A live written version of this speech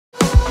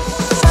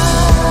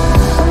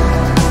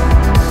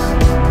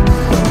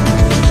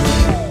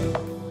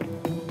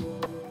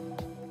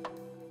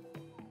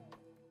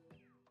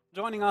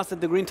joining us at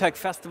the GreenTech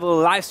Festival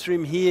live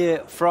stream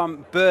here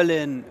from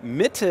Berlin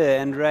Mitte,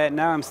 and right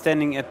now I'm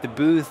standing at the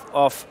booth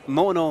of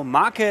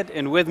Monothek,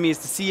 and with me is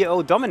the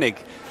CEO Dominik.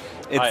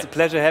 It's Hi. a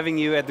pleasure having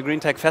you at the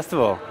GreenTech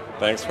Festival.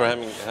 Thanks for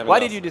having Why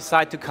us. did you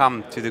decide to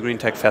come to the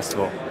GreenTech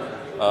Festival?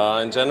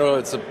 In general,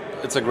 it's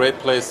a great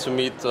place to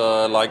meet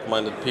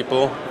like-minded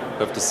people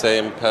who have the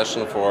same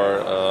passion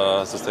for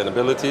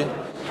sustainability,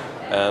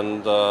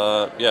 and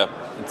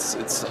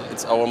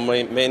it's our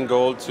main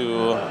goal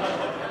to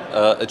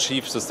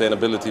achieve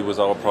sustainability with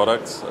our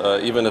products,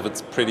 even if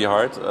it's pretty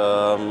hard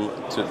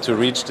to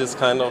reach this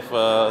kind of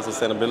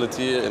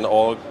sustainability in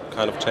all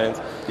kind of chains.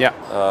 Yeah.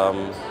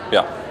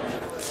 Yeah.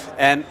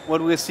 And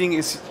what we're seeing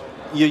is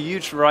your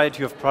huge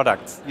variety of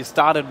products. You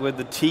started with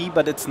the tea,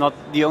 but it's not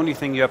the only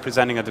thing you are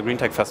presenting at the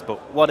GreenTech Festival.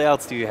 What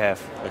else do you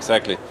have?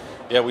 Exactly.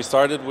 Yeah, we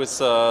started with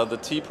the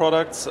tea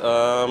products.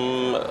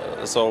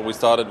 So we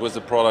started with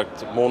the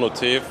product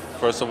Monothek,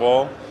 first of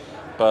all.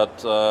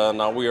 But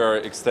now we are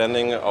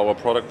extending our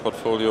product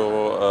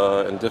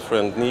portfolio in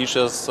different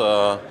niches,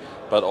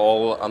 but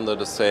all under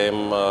the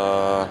same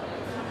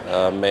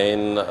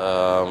main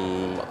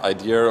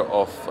idea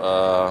of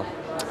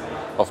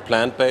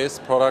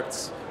plant-based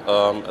products,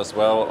 as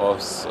well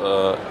as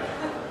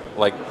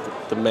like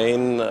the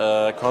main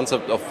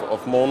concept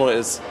of Mono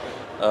is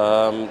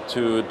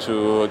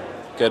to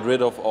get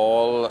rid of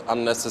all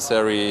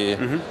unnecessary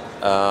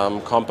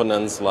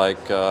components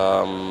like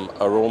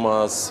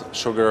aromas,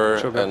 sugar.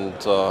 And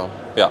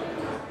yeah.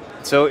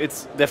 So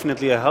it's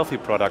definitely a healthy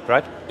product,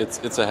 right?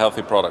 It's a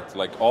healthy product.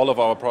 Like all of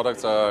our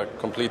products are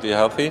completely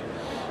healthy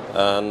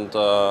and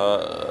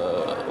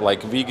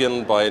like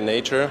vegan by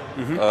nature.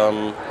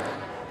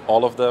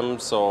 All of them.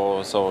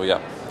 So yeah,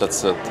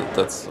 that's it.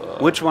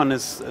 Which one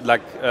is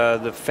like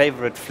the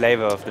favorite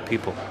flavor of the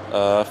people?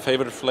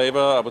 Favorite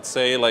flavor, I would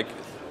say like.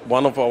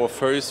 One of our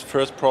first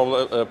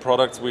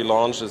products we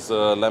launched is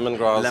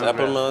lemongrass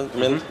apple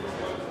mint.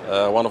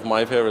 One of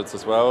my favorites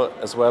as well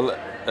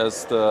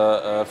as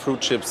the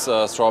fruit chips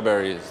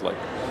strawberries. Like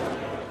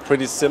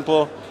pretty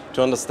simple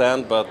to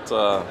understand, but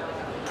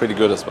pretty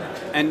good as well.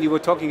 And you were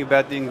talking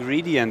about the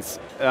ingredients.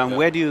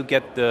 Where do you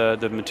get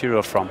the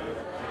material from?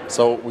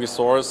 So we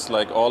source,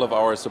 like all of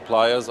our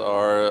suppliers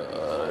are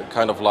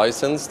kind of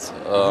licensed,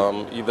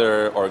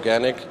 either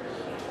organic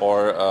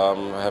or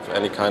have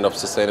any kind of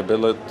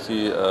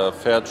sustainability,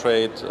 fair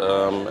trade,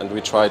 and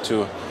we try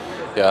to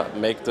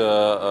make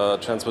the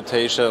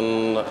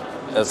transportation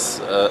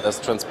as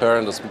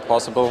transparent as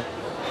possible.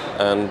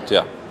 And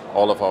yeah,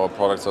 all of our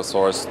products are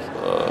sourced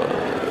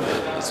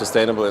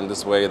sustainable in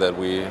this way that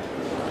we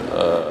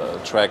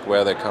track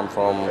where they come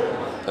from,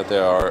 that they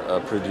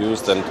are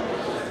produced, and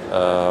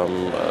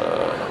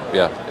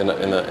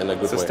in a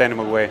good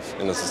sustainable way.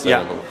 In a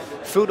sustainable way.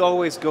 Food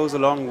always goes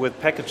along with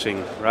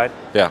packaging, right?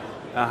 Yeah.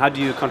 How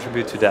do you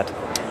contribute to that?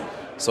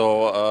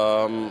 So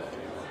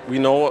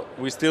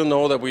we still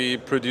know that we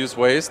produce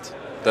waste.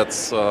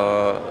 That's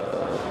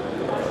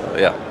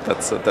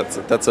that's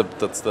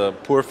the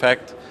poor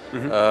fact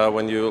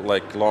when you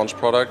like launch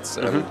products.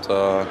 And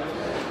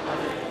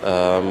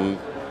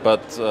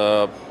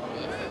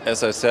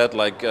as I said,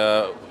 like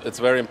it's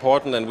very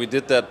important, and we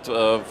did that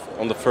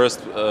on the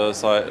first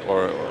side,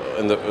 or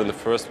in the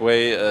first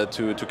way,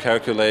 to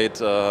calculate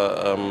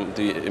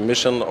the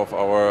emission of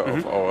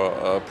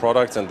our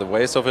products and the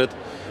waste of it.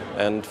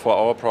 And for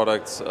our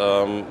products,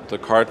 the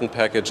carton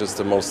package is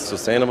the most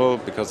sustainable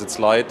because it's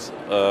light.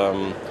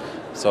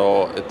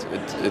 So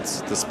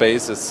it's the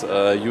space is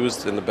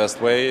used in the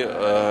best way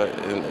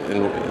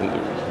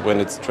when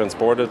it's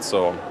transported.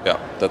 So yeah,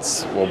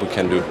 that's what we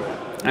can do.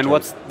 And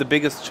what's the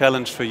biggest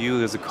challenge for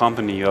you as a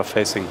company you are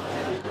facing?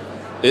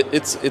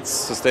 It's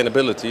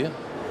sustainability,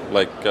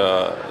 like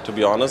to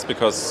be honest,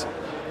 because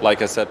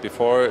like I said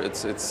before,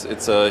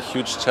 it's a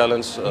huge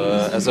challenge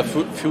as a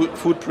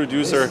food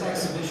producer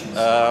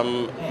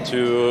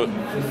to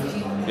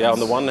on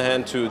the one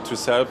hand to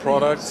sell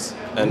products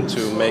and to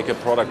make a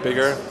product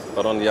bigger,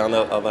 but on the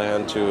other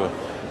hand to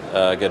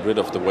get rid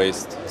of the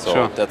waste. So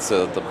sure. That's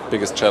the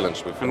biggest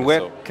challenge. And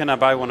where can I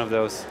buy one of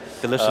those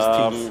delicious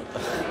teas?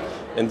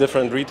 In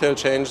different retail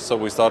chains. So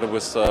we started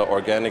with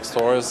organic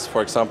stores,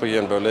 for example,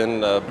 here in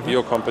Berlin,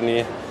 Bio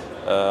Company,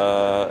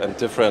 and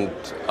different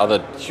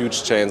other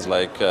huge chains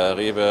like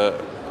Rewe,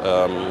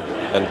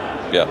 and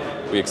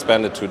we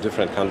expanded to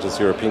different countries,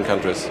 European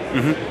countries.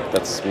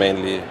 That's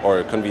mainly,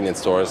 or convenience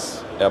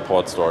stores,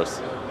 airport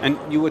stores. And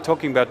you were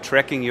talking about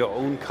tracking your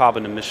own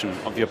carbon emission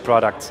of your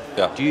products.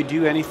 Yeah. Do you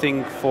do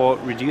anything for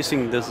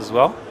reducing this as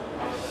well?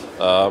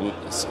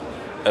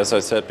 As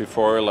I said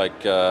before,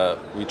 like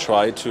we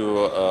try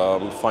to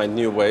find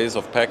new ways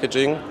of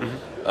packaging.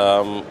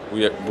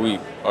 We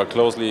are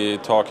closely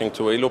talking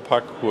to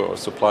Elopak, who are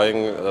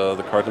supplying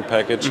the carton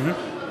package.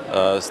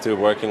 Still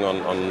working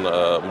on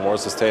more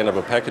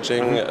sustainable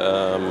packaging,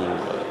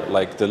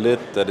 like the lid,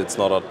 that it's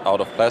not out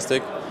of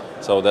plastic.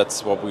 So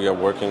that's what we are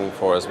working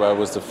for as well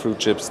with the fruit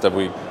chips, that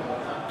we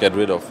get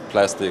rid of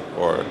plastic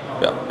or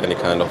any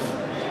kind of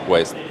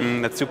waste.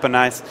 That's super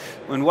nice.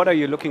 And what are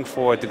you looking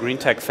for at the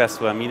GreenTech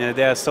Festival? I mean,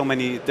 there are so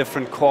many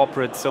different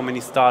corporates, so many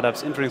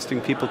startups,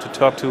 interesting people to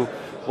talk to.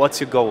 What's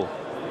your goal?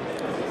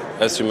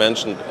 As you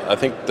mentioned, I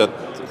think that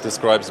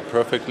describes it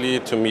perfectly,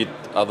 to meet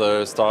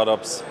other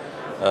startups,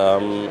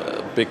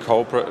 big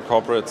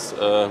corporates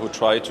who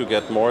try to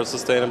get more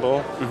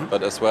sustainable,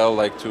 but as well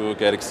like to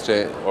get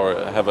exchange or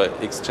have an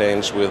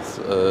exchange with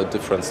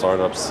different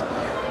startups.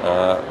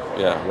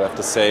 We have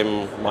the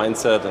same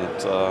mindset and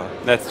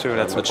that's true.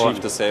 That's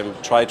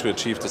important. Try to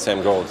achieve the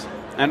same goals.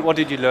 And what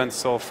did you learn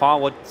so far?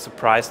 What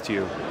surprised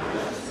you?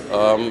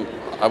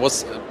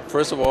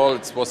 First of all,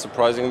 it was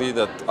surprisingly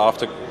that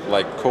after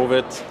like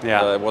COVID,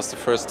 it was the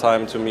first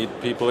time to meet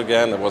people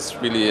again. It was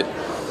really,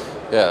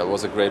 it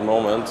was a great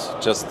moment.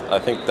 Just, I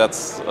think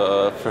that's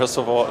first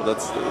of all,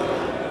 that's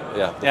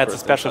it's a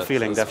special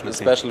feeling, definitely. A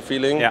special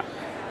feeling. Yeah.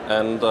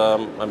 And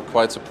I'm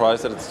quite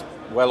surprised that it's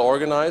well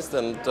organized,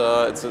 and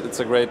it's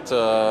a great.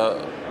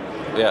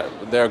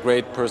 There are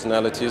great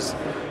personalities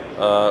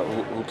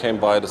who came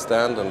by the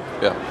stand, and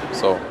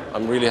so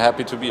I'm really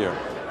happy to be here.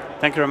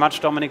 Thank you very much,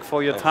 Dominic,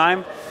 for your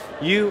time.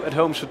 You at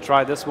home should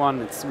try this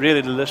one. It's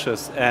really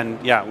delicious, and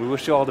we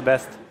wish you all the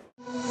best.